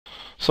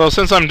So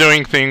since I'm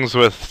doing things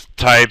with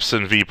types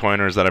and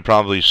v-pointers that I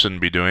probably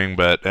shouldn't be doing,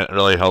 but it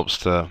really helps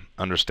to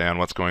understand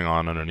what's going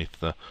on underneath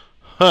the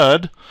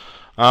hood,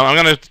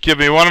 I'm going to give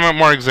you one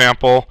more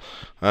example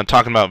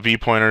talking about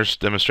v-pointers,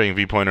 demonstrating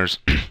v-pointers.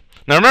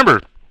 Now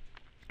remember,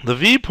 the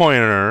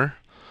v-pointer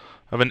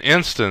of an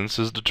instance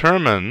is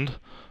determined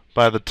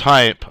by the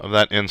type of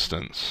that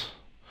instance.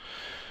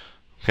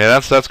 Okay,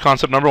 that's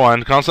concept number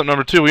one. Concept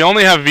number two, we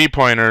only have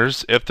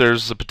v-pointers if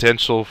there's a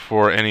potential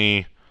for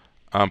any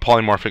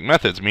polymorphic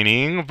methods,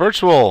 meaning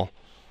virtual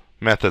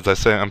methods.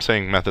 I'm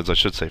saying methods, I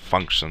should say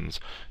functions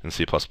in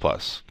C++.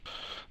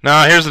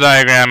 Now here's a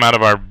diagram out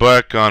of our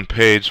book on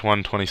page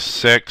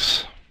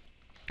 126.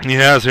 He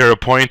has here a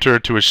pointer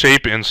to a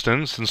shape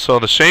instance, and so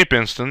the shape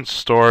instance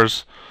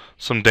stores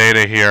some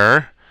data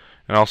here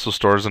and also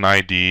stores an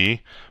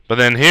ID. But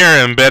then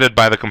here, embedded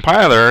by the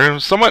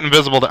compiler, somewhat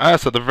invisible to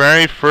us, at the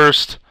very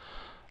first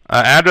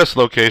address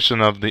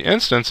location of the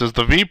instance is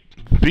the v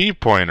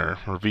pointer,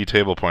 or v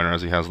table pointer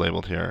as he has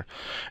labeled here.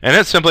 And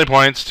it simply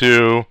points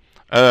to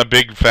a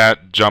big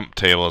fat jump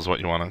table is what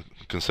you want to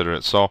consider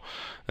it. So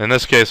in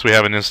this case we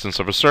have an instance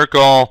of a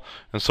circle,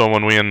 and so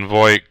when we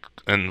invoke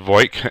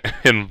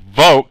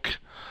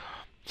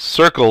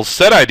circle's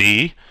set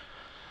ID,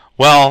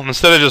 well,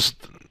 instead of just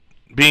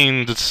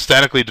being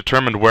statically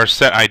determined where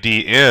set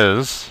ID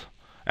is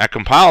at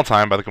compile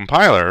time by the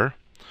compiler,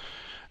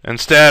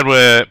 instead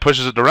it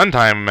pushes it to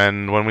runtime,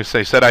 and when we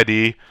say set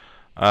ID,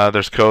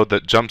 there's code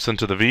that jumps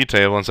into the v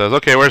table and says,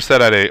 okay, where's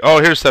set ID? Oh,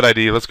 here's set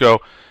ID. Let's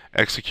go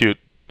execute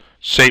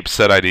shape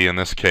set ID in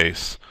this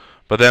case.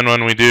 But then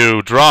when we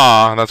do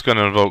draw, that's going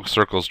to invoke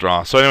circle's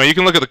draw. So anyway, you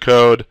can look at the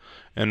code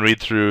and read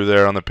through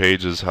there on the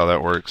pages how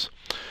that works.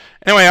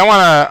 Anyway, I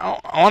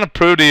want to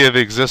prove to you the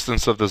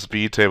existence of this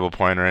v table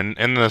pointer. And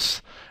in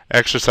this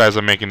exercise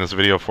I'm making this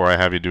video for, I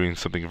have you doing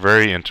something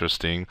very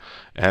interesting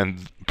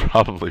and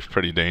probably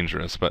pretty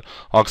dangerous, but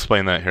I'll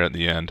explain that here at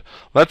the end.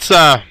 Let's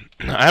I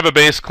have a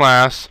base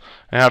class.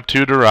 I have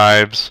two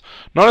derives.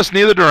 Notice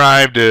neither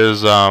derived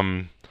is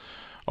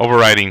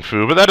overriding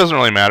foo, but that doesn't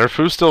really matter.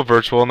 Foo's still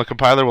virtual, and the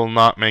compiler will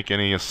not make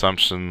any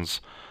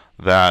assumptions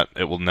that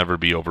it will never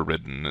be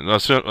overridden. And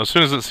as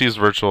soon as it sees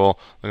virtual,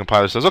 the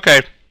compiler says,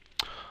 okay,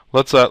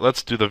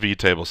 let's do the v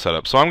table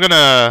setup. So I'm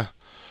gonna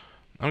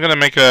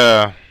make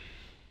a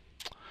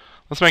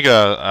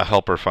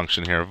helper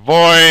function here.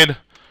 Void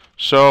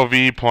show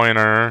v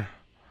pointer,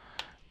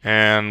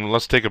 and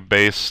let's take a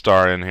base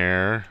star in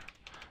here.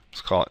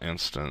 Let's call it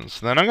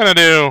instance. Then I'm gonna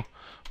do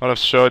what I've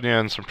showed you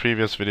in some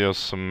previous videos,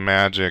 some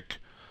magic.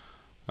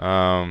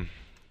 Cout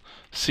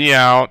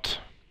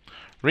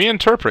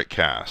reinterpret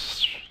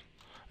cast.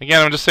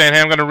 Again, I'm just saying,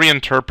 hey, I'm going to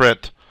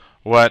reinterpret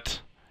what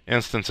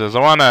instance is. I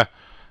want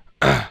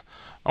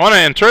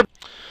to interpret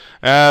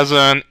as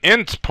an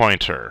int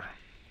pointer.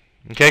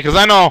 Okay, because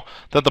I know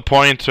that the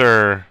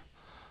pointer.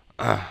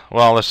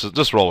 Well, let's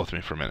just roll with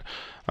me for a minute.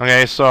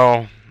 Okay,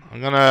 so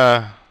I'm going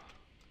to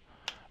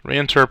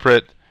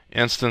reinterpret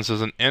instance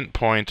as an int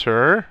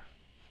pointer.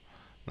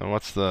 Then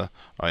what's the?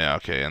 Oh yeah,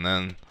 okay, and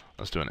then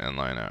let's do an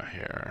inline out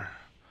here.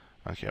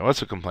 Okay,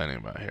 what's it complaining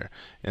about here?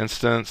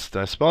 Instance,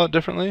 did I spell it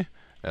differently?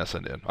 Yes, I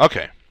did.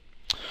 Okay.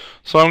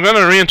 So I'm going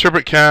to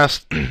reinterpret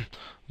cast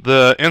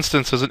the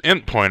instance as an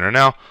int pointer.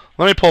 Now,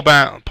 let me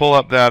pull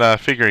up that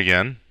figure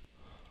again.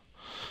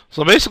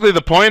 So basically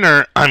the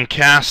pointer I'm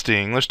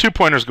casting, there's two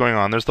pointers going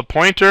on. There's the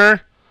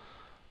pointer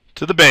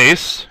to the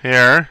base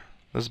here,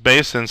 this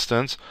base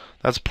instance,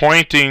 that's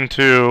pointing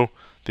to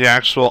the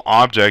actual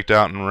object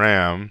out in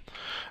RAM.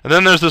 And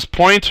then there's this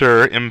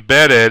pointer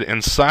embedded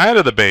inside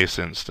of the base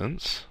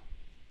instance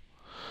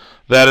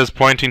that is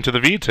pointing to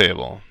the v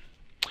table.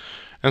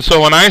 And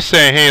so when I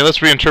say, hey, let's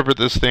reinterpret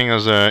this thing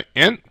as an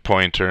int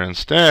pointer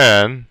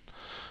instead,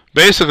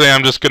 basically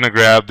I'm just going to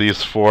grab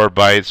these 4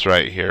 bytes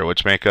right here,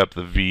 which make up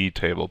the v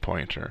table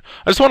pointer.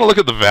 I just want to look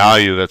at the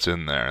value that's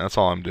in there. That's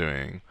all I'm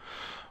doing.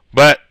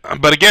 But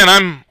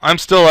again, I'm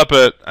still up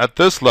at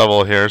this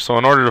level here, so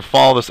in order to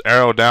follow this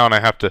arrow down, I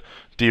have to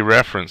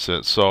dereference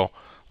it. So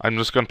I'm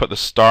just going to put the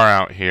star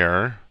out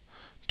here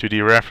to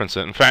dereference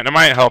it. In fact, it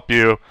might help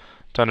you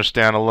to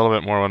understand a little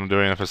bit more what I'm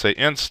doing. If I say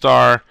int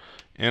star,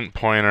 int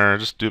pointer,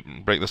 just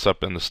break this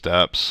up into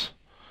steps.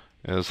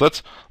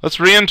 Let's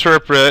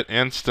reinterpret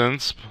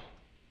instance,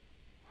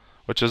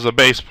 which is a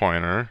base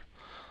pointer.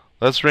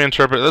 Let's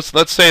reinterpret.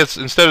 Let's say it's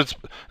instead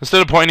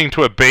of pointing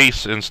to a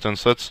base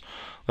instance, let's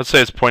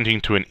say it's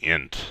pointing to an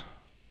int.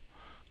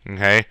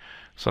 Okay,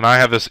 so now I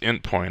have this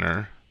int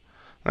pointer.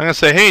 I'm going to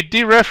say, hey,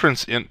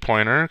 dereference int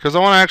pointer, because I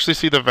want to actually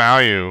see the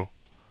value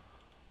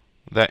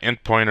that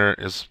int pointer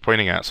is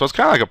pointing at. So it's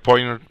kind of like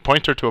a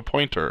pointer to a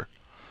pointer.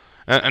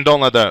 And don't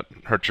let that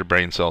hurt your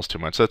brain cells too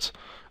much.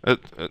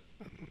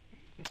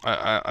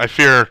 I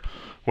fear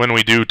when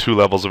we do 2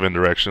 levels of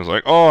indirection, it's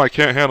like, oh, I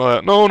can't handle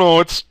that.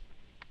 No,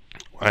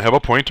 I have a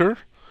pointer,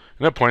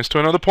 and it points to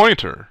another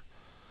pointer.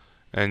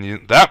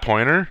 And that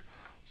pointer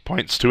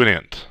points to an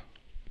int.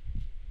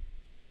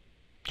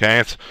 Okay,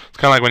 it's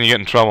kind of like when you get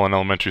in trouble in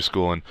elementary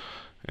school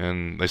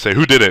and they say,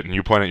 who did it? And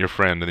you point at your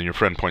friend, and then your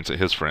friend points at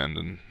his friend.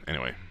 And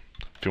anyway,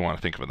 if you want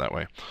to think of it that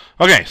way.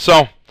 Okay,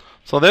 so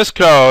this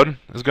code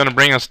is going to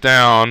bring us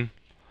down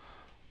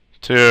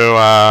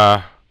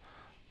to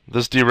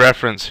this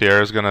dereference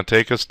here is going to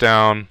take us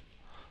down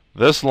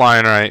this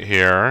line right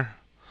here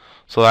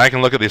so that I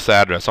can look at this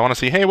address. I want to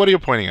see, hey, what are you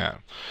pointing at?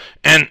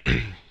 And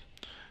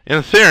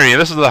in theory,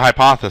 this is the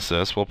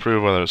hypothesis. We'll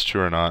prove whether it's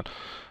true or not.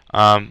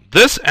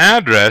 This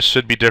address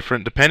should be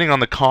different depending on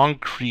the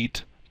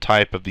concrete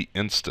type of the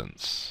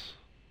instance.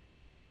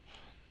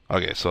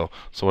 Okay, so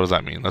what does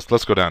that mean?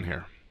 Let's go down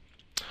here.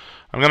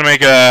 I'm going to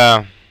make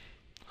a,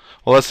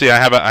 well, let's see. I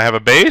have a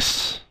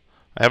base,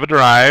 I have a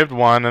derived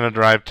 1 and a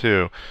derived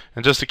 2.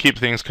 And just to keep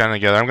things kind of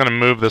together, I'm going to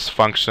move this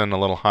function a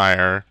little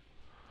higher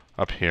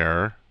up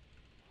here.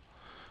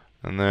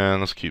 And then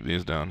let's keep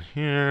these down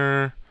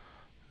here.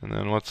 And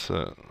then what's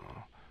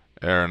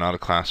error, not a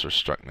class or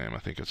struct name? I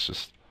think it's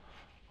just,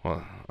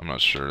 well, I'm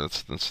not sure.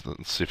 Let's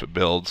see if it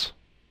builds.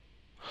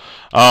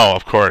 Oh,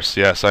 of course,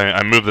 yes.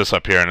 I moved this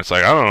up here, and it's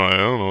like, I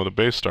don't know what a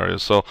base star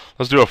is. So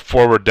let's do a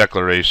forward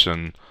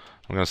declaration.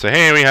 I'm going to say,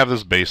 hey, we have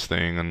this base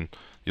thing, and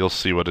you'll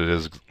see what it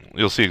is.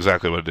 You'll see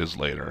exactly what it is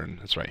later, and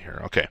it's right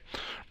here. Okay.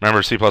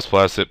 Remember, C++,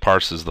 it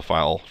parses the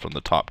file from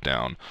the top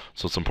down,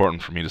 so it's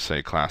important for me to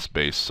say class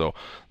base, so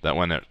that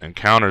when it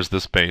encounters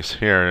this base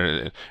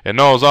here, it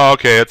knows, oh,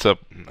 okay, it's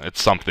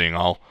something.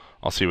 I'll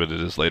see what it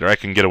is later. I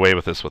can get away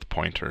with this with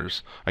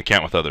pointers. I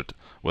can't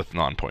with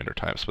non-pointer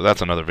types, but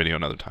that's another video,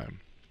 another time.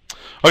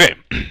 Okay,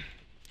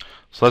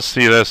 so let's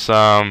see this.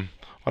 What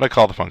do I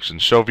call the function?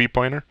 Show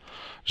vpointer.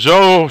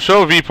 Show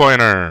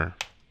vpointer.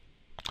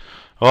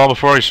 Well,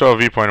 before we show a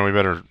vpointer, we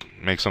better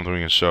make something we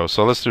can show.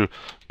 So let's do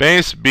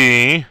base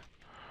B,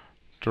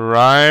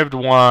 derived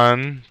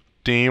 1,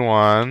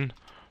 D1,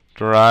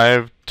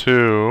 derived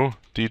 2,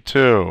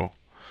 D2.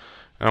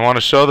 And I want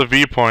to show the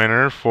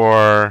vpointer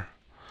for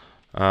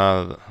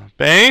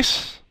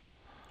base.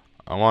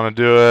 I want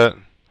to do it.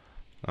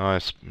 Oh, I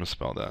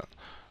misspelled that.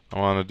 I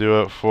want to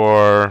do it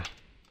for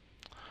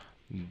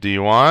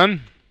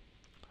D1.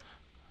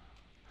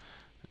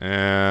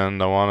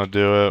 And I want to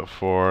do it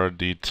for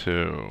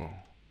D2.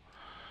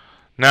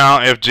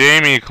 Now, if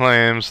Jamie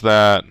claims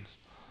that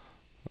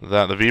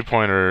the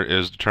vpointer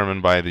is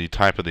determined by the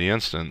type of the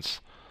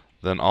instance,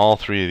 then all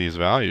three of these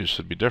values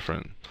should be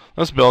different.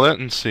 Let's build it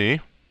and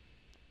see.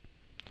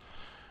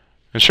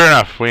 And sure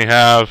enough, we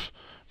have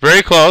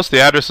very close.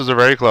 The addresses are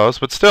very close,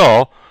 but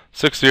still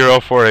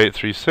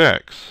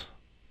 604836.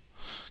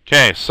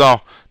 Okay,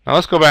 so now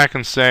let's go back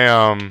and say,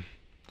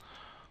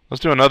 let's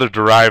do another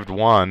derived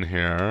 1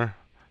 here,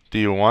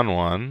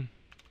 D11.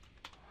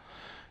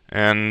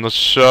 And let's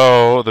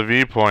show the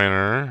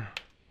vpointer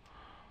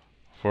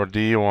for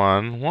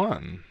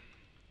D11.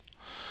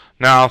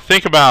 Now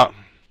think about,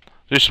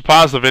 you should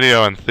pause the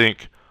video and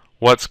think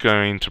what's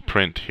going to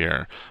print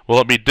here. Will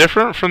it be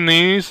different from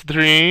these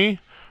three,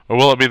 or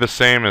will it be the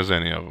same as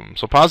any of them?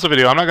 So pause the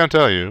video, I'm not going to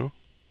tell you.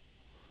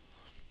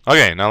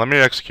 Okay, now let me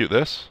execute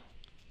this.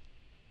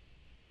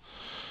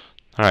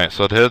 Alright,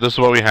 so this is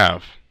what we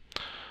have.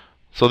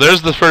 So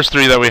there's the first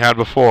three that we had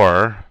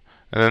before.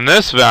 And then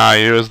this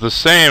value is the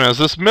same as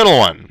this middle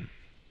one.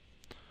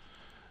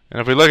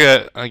 And if we look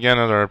at, again,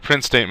 at our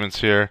print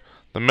statements here,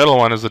 the middle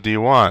one is a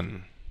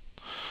D1.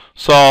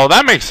 So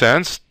that makes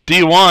sense.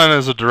 D1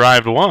 is a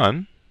derived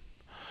 1.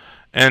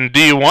 And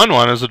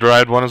D11 is a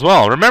derived 1 as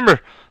well.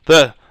 Remember,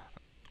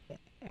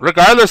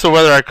 regardless of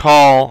whether I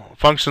call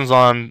functions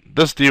on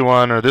this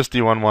D1 or this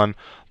D11,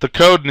 the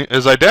code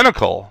is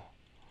identical,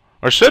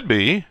 or should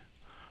be,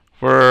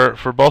 for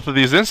both of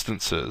these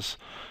instances.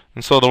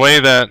 And so the way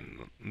that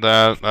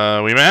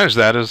we manage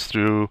that is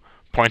through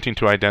pointing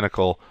to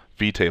identical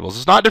vtables.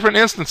 It's not different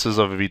instances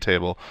of a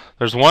vtable.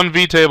 There's one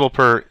vtable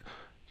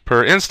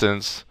per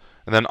instance,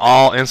 and then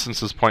all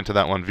instances point to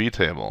that one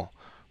vtable,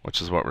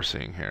 which is what we're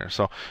seeing here.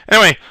 So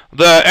anyway,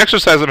 the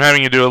exercise I'm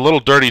having you do a little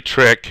dirty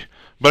trick,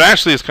 but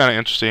actually it's kind of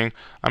interesting.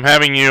 I'm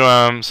having you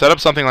set up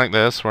something like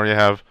this where you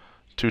have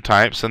two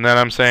types, and then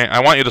I'm saying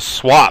I want you to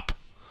swap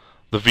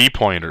the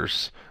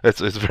vpointers. It's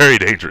very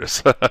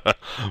dangerous,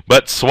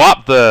 but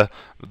swap the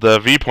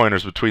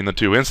vpointers between the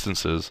two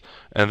instances,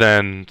 and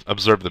then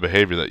observe the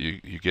behavior that you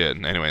get.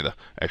 And anyway, the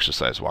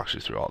exercise walks you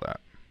through all that.